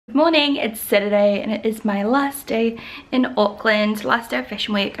Morning, it's Saturday and it is my last day in Auckland, last day of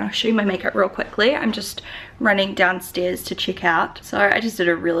fashion week, and I'll show you my makeup real quickly. I'm just running downstairs to check out. So I just did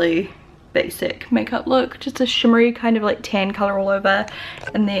a really basic makeup look, just a shimmery kind of like tan color all over,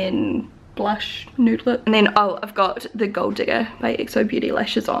 and then blush, nude lip, and then I've got the Gold Digger by XO Beauty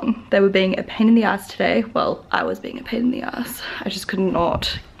lashes on. They were being a pain in the ass today. Well, I was being a pain in the ass. I just could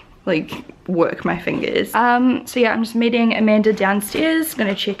not like work my fingers. So yeah, I'm just meeting Amanda downstairs,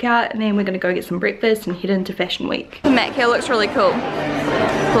 gonna check out, and then we're gonna go get some breakfast and head into fashion week. The MAC here looks really cool.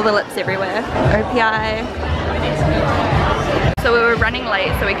 All the lips everywhere. OPI. So we were running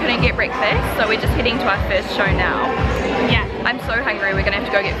late, so we couldn't get breakfast, so we're just heading to our first show now. Yeah. I'm so hungry, we're gonna have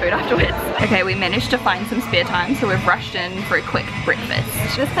to go get food afterwards. Okay, we managed to find some spare time, so we've rushed in for a quick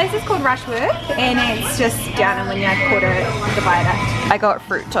breakfast. This place is called Rushworth, and it's just down in Wynyard Quarter, the viaduct. I got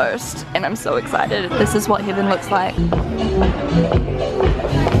fruit toast, and I'm so excited. This is what heaven looks like.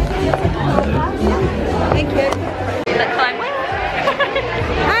 Thank you. Let's climb with.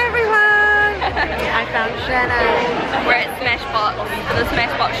 Hi everyone! I found Shaaanxo. We're at Smashbox, for the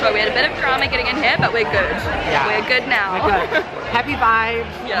Smashbox show. We had a bit of drama getting in here, but we're good. Yeah. We're good now. We're good. Happy vibes.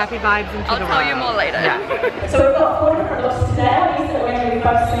 Yeah. Happy vibes into the world. I'll tell you more later. Yeah. So we've got 4 different looks today. What do you think we're going to be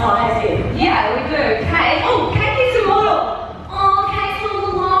focusing on? Yeah, we do. Kate. Oh, Kate is a model. Oh, Kate's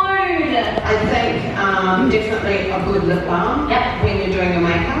all alone. I think definitely a good lip balm when you're doing your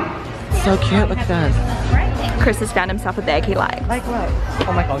makeup. So cute, look at that. Chris has found himself a bag he likes. Like what?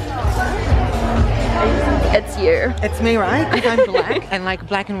 Oh my gosh. It's you. It's me, right? Because I'm black, and like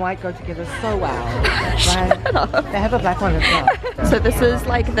black and white go together so well. Right? They have a black one as well. So this is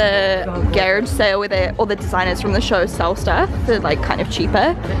like the garage sale where all the designers from the show sell stuff. They're like kind of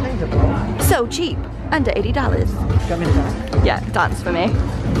cheaper. So cheap. Under $80. Do you want me to dance? Yeah, dance for me.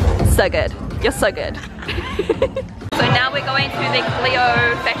 So good. You're so good. So now we're going to the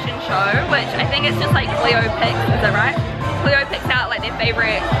Clio fashion show, which I think it's just like Clio picks, is that right? Clio picks out like their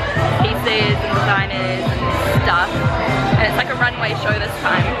favorite pieces and designers and stuff. And it's like a runway show this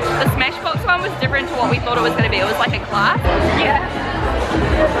time. The Smashbox one was different to what we thought it was going to be. It was like a class. Yeah.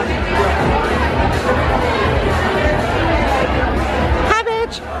 Hi,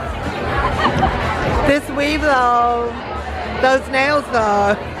 bitch! This weave though. Those nails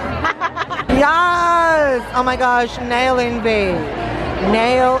though. Yes! Oh my gosh, nail envy.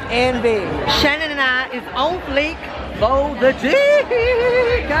 Nail envy. Shannon and I is on fleek for the dick.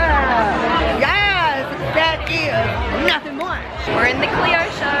 Yes! That is nothing more. We're in the Clio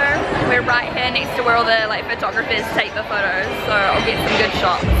show. We're right here next to where all the like photographers take the photos. So I'll get some good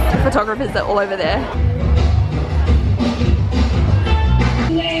shots. The photographers are all over there.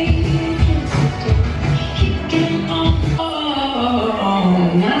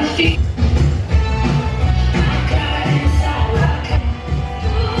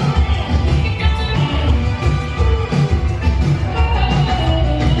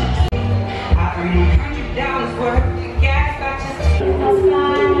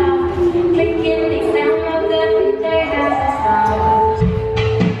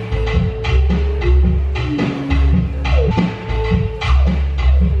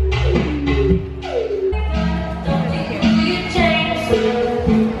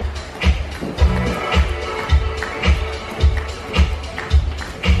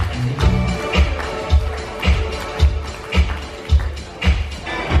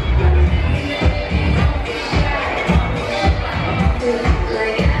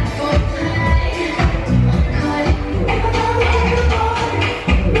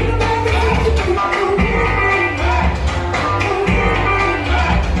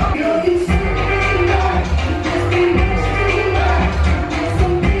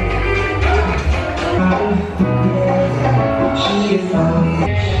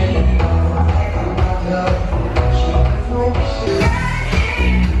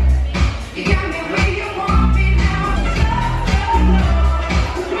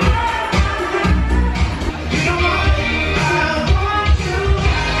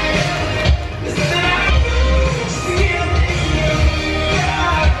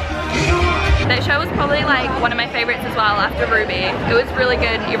 One of my favorites as well after Ruby. It was really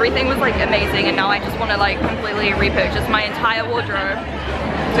good. Everything was like amazing, and now I just want to like completely repurchase my entire wardrobe.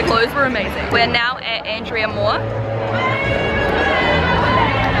 The clothes were amazing. We're now at Andrea Moore.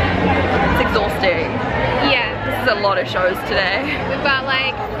 It's exhausting. Yeah. This is a lot of shows today. We've got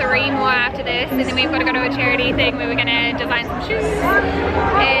like 3 more after this, and then we've got to go to a charity thing where we're going to design some shoes.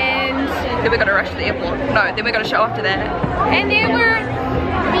 And then we've got to rush to the airport. No, then we've got a show after that. And then we're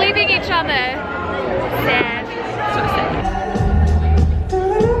leaving each other. Sad. So sad.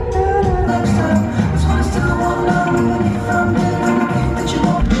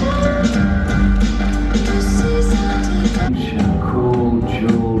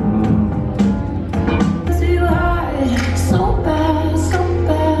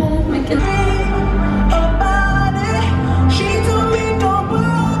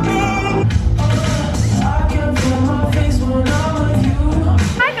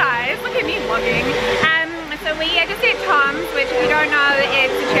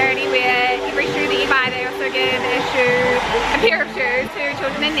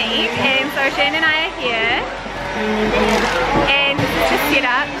 Children in Need, and so Shan and I are here, and this is just set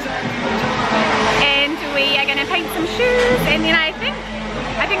up, and we are going to paint some shoes, and then I think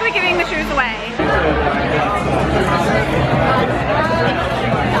we're giving the shoes away.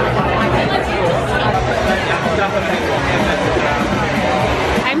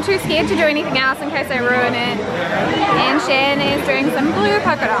 I'm too scared to do anything else in case I ruin it. And Shan is doing some blue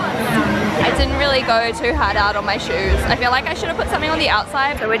polka dots. I didn't really go too hard out on my shoes. I feel like I should have put something on the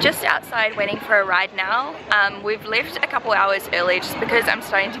outside. So we're just outside waiting for a ride now. We've left a couple hours early just because I'm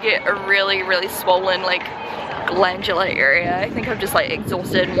starting to get a really swollen like glandular area. I think I'm just like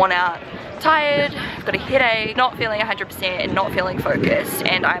exhausted, worn out, tired, I've got a headache, not feeling 100% and not feeling focused,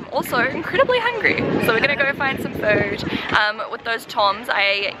 and I'm also incredibly hungry. So we're gonna go find some food. With those Toms,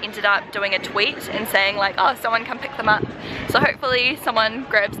 I ended up doing a tweet and saying like, oh, someone come pick them up. So hopefully someone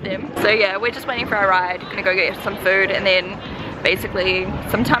grabs them. So yeah, we're just waiting for our ride. Gonna go get some food, and then basically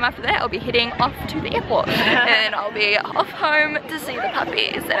sometime after that I'll be heading off to the airport and I'll be off home to see the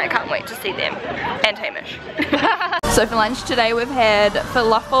puppies, and I can't wait to see them and Hamish. So for lunch today we've had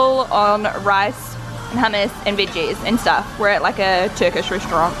falafel on rice and hummus and veggies and stuff. We're at like a Turkish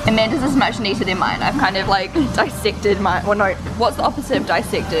restaurant. Amanda's is much neater than mine. I've kind of like dissected my, well no, what's the opposite of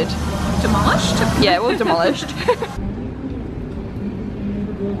dissected? Demolished? Yeah, well, demolished.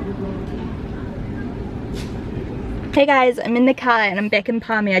 Hey guys, I'm in the car and I'm back in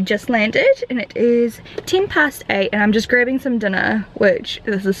Palmy. I just landed and it is 10 past 8 and I'm just grabbing some dinner, which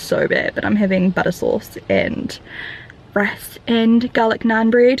this is so bad, but I'm having butter sauce and rice and garlic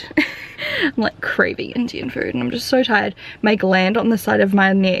naan bread. I'm like craving Indian food and I'm just so tired. My gland on the side of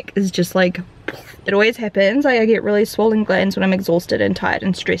my neck is just like, it always happens. Like I get really swollen glands when I'm exhausted and tired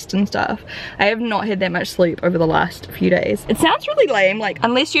and stressed and stuff. I have not had that much sleep over the last few days. It sounds really lame, like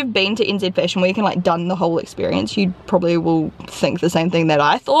unless you've been to NZ Fashion Week and like done the whole experience, you probably will think the same thing that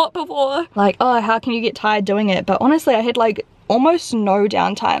I thought before. Like, oh, how can you get tired doing it? But honestly, I had like almost no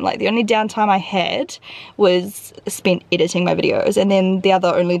downtime. Like the only downtime I had was spent editing my videos, and then the other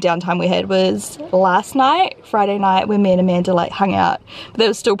only downtime we had was last night, Friday night, when me and Amanda like hung out. But that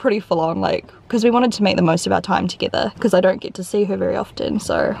was still pretty full on, like because we wanted to make the most of our time together because I don't get to see her very often,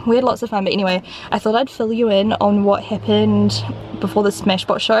 so we had lots of fun. But anyway, I thought I'd fill you in on what happened before the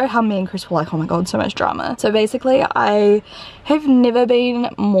Smashbot show, how me and Chris were like, oh my god, so much drama. So basically I have never been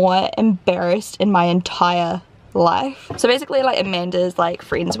more embarrassed in my entire life. So basically like Amanda's like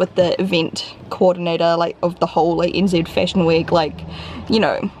friends with the event coordinator like of the whole like NZ Fashion Week, like, you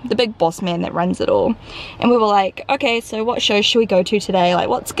know, the big boss man that runs it all. And we were like, okay, so what show should we go to today? Like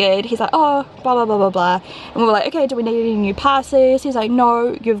what's good? He's like, oh, blah blah blah blah blah. And we were like, okay, do we need any new passes? He's like,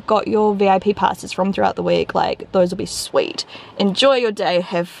 no, you've got your VIP passes from throughout the week, like those will be sweet. Enjoy your day,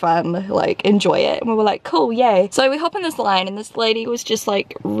 have fun, like enjoy it. And we were like, cool, yay. So we hop in this line and this lady was just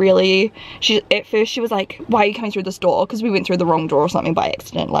like really, at first she was like, why are you coming through this door? Because we went through the wrong door or something by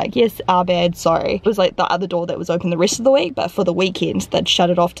accident. Like, yes, our bad, sorry. It was like the other door that was open the rest of the week, but for the weekend they'd shut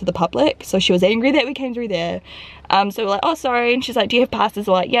it off to the public. So she was angry that we came through there. So we're like, oh sorry, and she's like, do you have passes?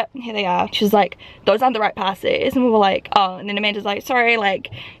 We're like, yep, here they are. She's like, those aren't the right passes. And we were like, oh, and then Amanda's like, sorry, like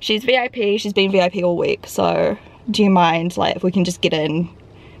she's VIP, she's been VIP all week, so do you mind like if we can just get in,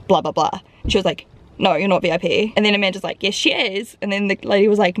 blah blah blah. And she was like, no, you're not VIP. And then Amanda's like, yes she is. And then the lady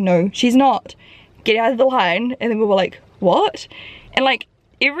was like, no she's not, get out of the line. And then we were like, what? And like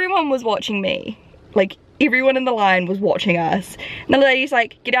everyone was watching me, like everyone in the line was watching us, and the lady's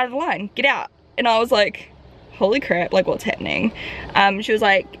like, get out of the line, get out. And I was like, holy crap, like what's happening? She was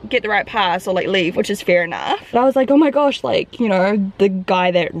like, get the right pass or like leave, which is fair enough. But I was like, oh my gosh, like, you know, the guy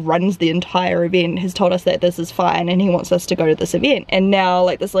that runs the entire event has told us that this is fine and he wants us to go to this event, and now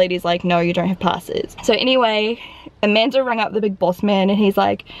like this lady's like, no, you don't have passes. So anyway, Amanda rang up the big boss man and he's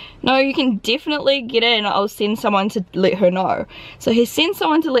like, no, you can definitely get in, I'll send someone to let her know. So he sent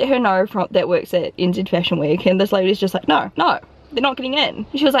someone to let her know that works at NZ Fashion Week, and this lady's just like, no, they're not getting in.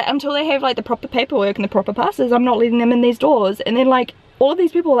 She was like, until they have like the proper paperwork and the proper passes, I'm not letting them in these doors. And then like all of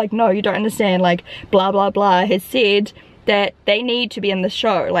these people were like, no, you don't understand, like blah blah blah has said that they need to be in the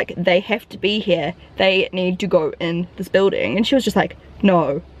show, like they have to be here, they need to go in this building. And she was just like,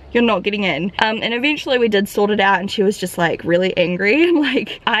 no, you're not getting in. And eventually we did sort it out, and she was just like really angry, and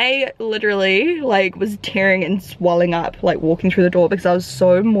like I literally like was tearing and swelling up like walking through the door because I was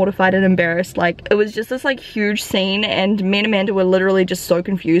so mortified and embarrassed. Like it was just this like huge scene, and me and Amanda were literally just so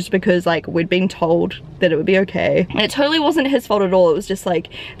confused because like we'd been told that it would be okay, and it totally wasn't his fault at all. It was just like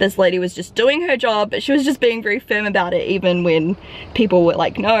this lady was just doing her job, but she was just being very firm about it even when people were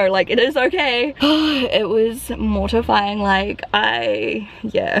like, no, like it is okay. It was mortifying. Like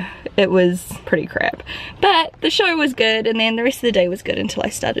yeah, yeah, it was pretty crap. But the show was good, and then the rest of the day was good until I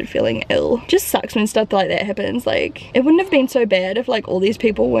started feeling ill. Just sucks when stuff like that happens. Like, it wouldn't have been so bad if like all these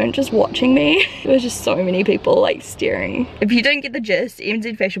people weren't just watching me. There was just so many people like staring. If you didn't get the gist,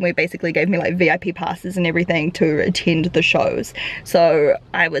 NZ Fashion Week basically gave me like VIP passes and everything to attend the shows. So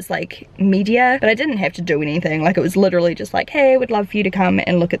I was like media, but I didn't have to do anything. Like, it was literally just like, hey, would love for you to come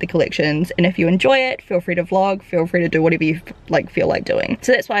and look at the collections, and if you enjoy it, feel free to vlog, feel free to do whatever you like feel like doing.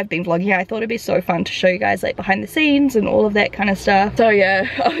 So that's why I've been vlogging. I thought it'd be so fun to show you guys like behind the scenes and all of that kind of stuff. So yeah,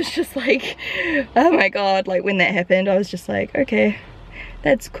 I was just like, oh my god, like when that happened I was just like, okay,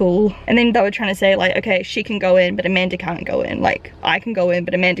 that's cool. And then they were trying to say like, okay, she can go in but Amanda can't go in, like I can go in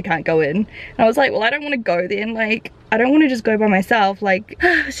but Amanda can't go in. And I was like, well, I don't want to go then, like I don't want to just go by myself. Like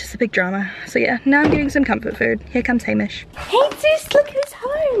it's just a big drama. So yeah, now I'm getting some comfort food. Here comes Hamish. Hey Zeus, look who's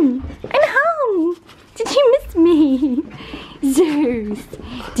home. I'm home. Did you miss me? Zeus,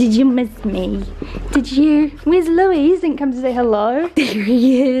 did you miss me? Did you? Where's Louis? He didn't come to say hello. There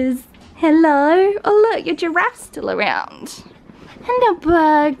he is. Hello. Oh look, your giraffe's still around. Hello,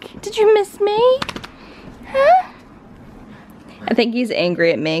 Bug. Did you miss me? Huh? I think he's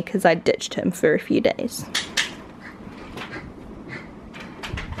angry at me because I ditched him for a few days.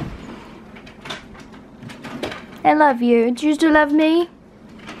 I love you. Do you still love me?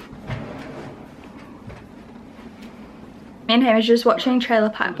 Me and Hamish are just watching Trailer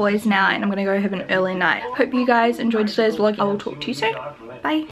Park Boys now, and I'm gonna go have an early night. Hope you guys enjoyed today's vlog. I will talk to you soon. Bye.